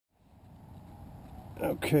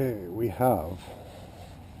Okay, we have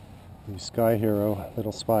the Sky Hero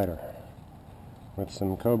Little Spyder with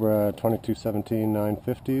some Cobra 2217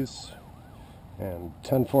 950s and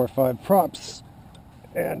 1045 props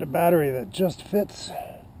and a battery that just fits.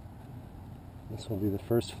 This will be the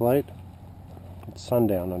first flight. It's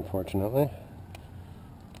sundown, unfortunately.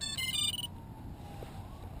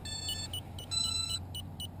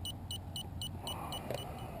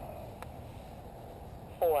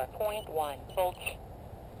 .1 volts.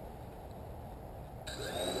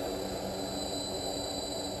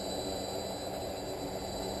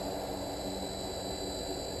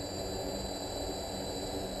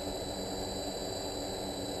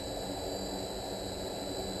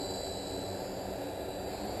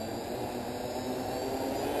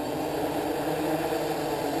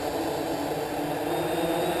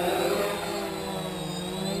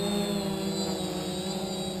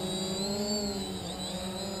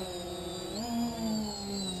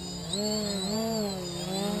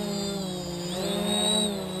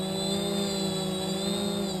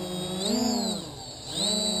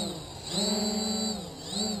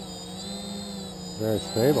 Very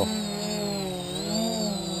stable.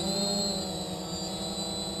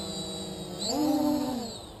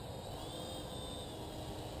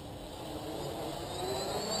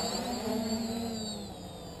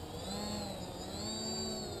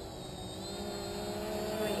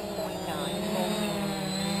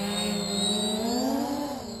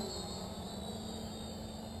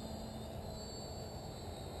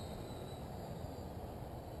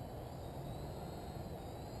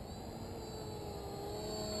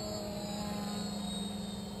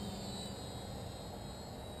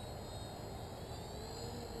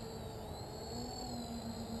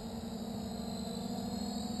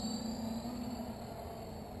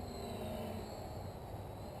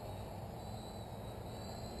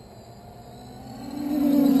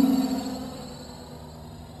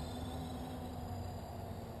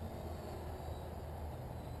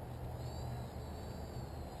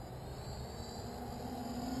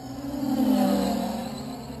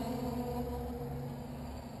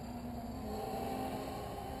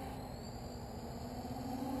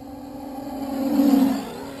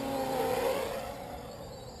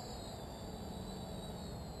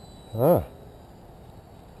 Ah.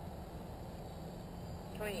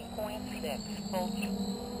 3.6 volts.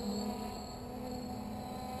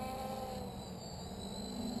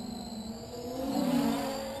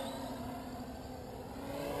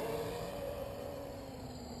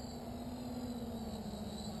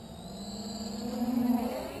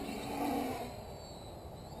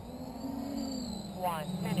 One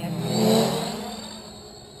minute.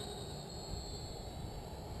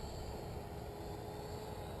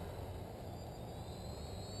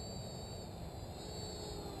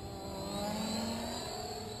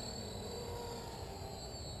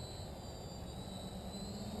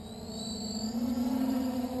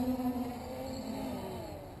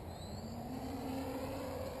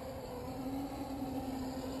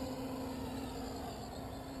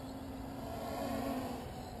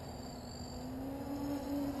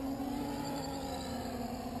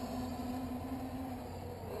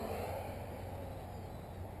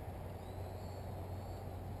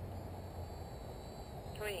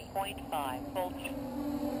 .5 volts.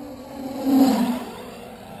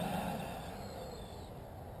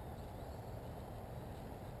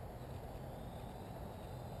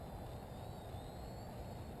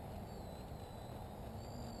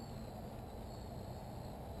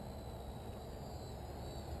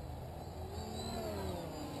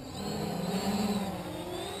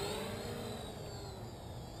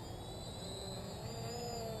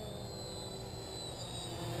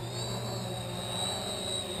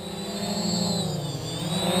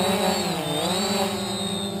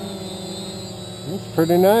 It's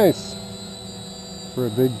pretty nice for a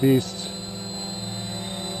big beast.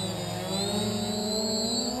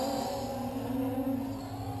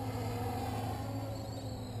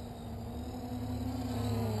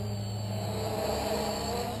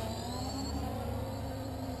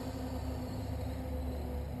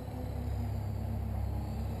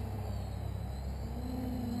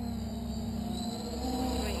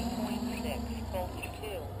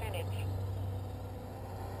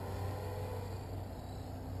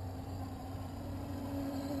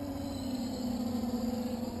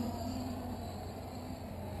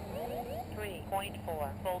 .4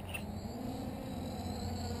 volts.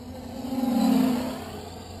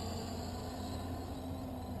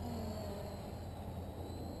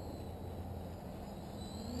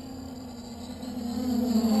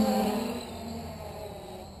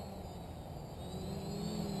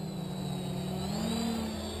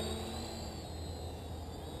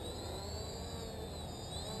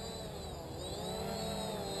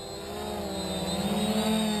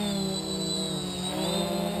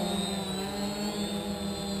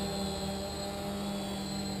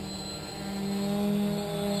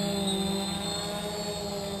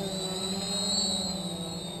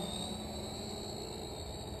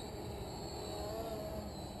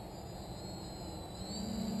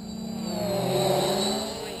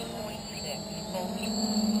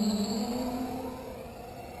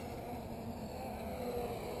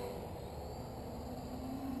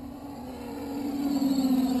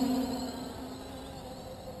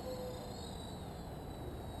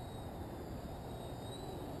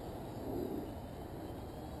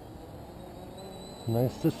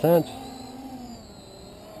 Nice descent.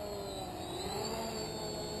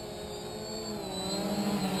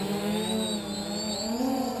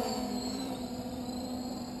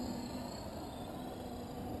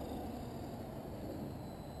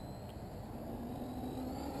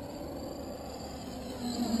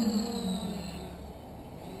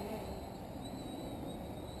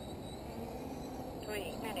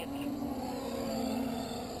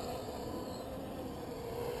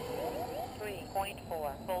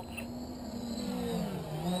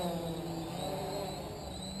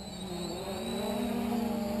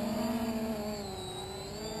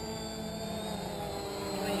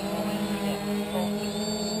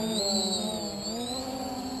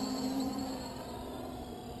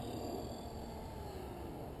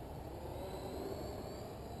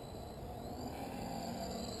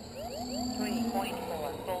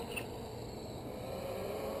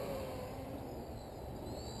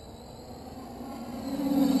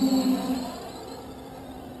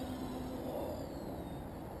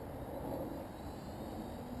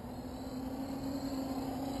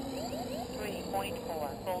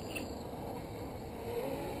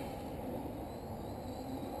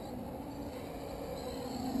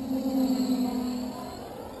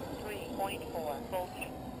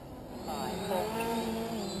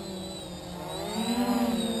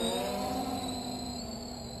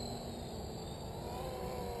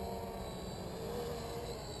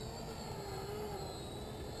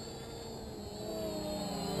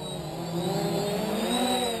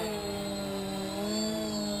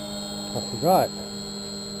 I forgot.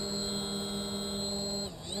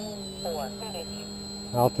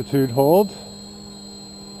 Altitude hold.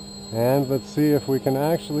 And let's see if we can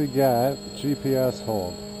actually get GPS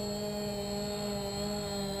hold.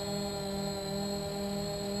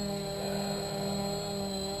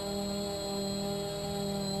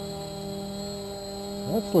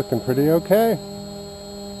 That's looking pretty okay.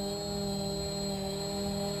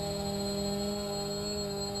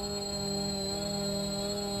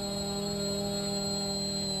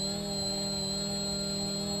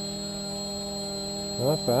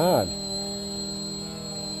 Not bad.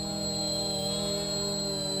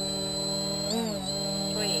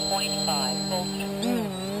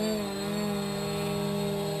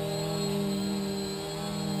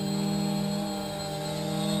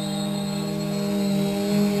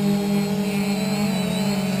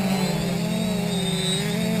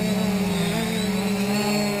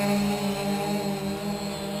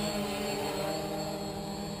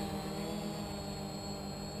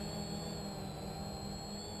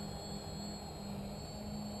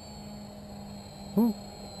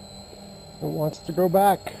 It wants to go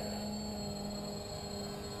back.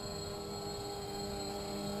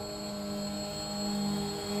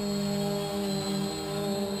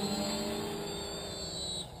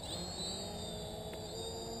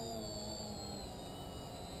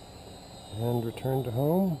 And return to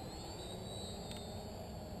home.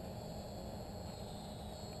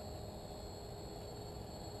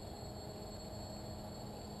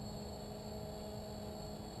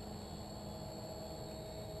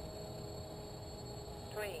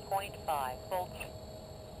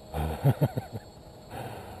 I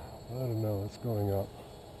don't know what's going up.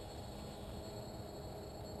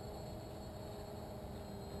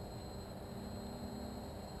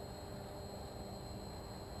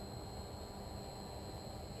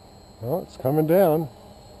 Oh, it's coming down.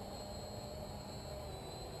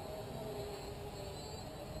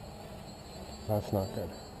 That's not good.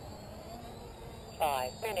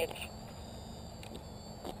 5 minutes.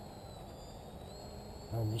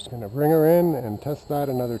 I'm just going to bring her in and test that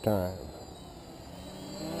another time.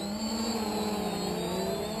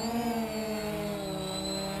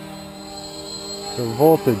 So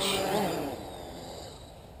voltage,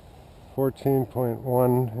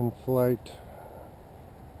 14.1 in flight.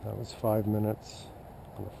 That was 5 minutes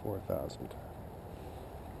on a 4,000.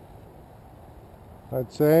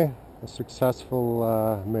 I'd say a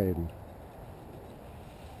successful maiden.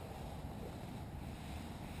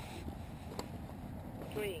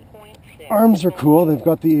 Arms are cool, they've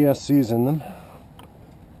got the ESCs in them.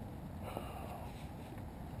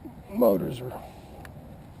 Motors are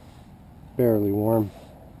barely warm.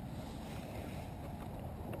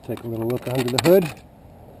 Take a little look under the hood.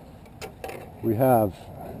 We have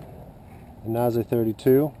a NASA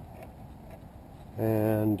 32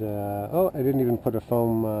 and oh, I didn't even put a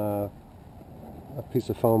foam, a piece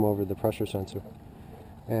of foam over the pressure sensor.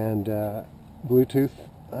 And Bluetooth.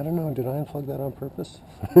 I don't know, did I unplug that on purpose?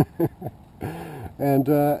 And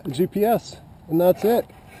GPS, and that's it.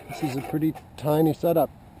 This is a pretty tiny setup.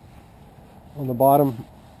 On the bottom,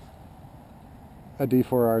 a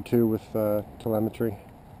D4R2 with telemetry.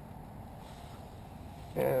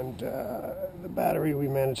 And the battery we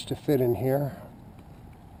managed to fit in here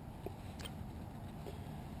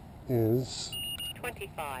is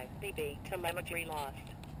 25 dB telemetry lost.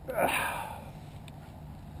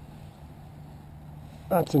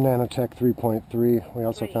 That's a Nanotech 3.3. We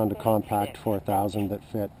also found a compact 4000 that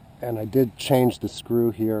fit. And I did change the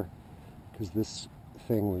screw here because this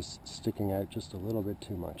thing was sticking out just a little bit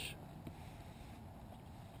too much.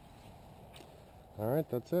 Alright,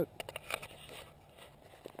 that's it.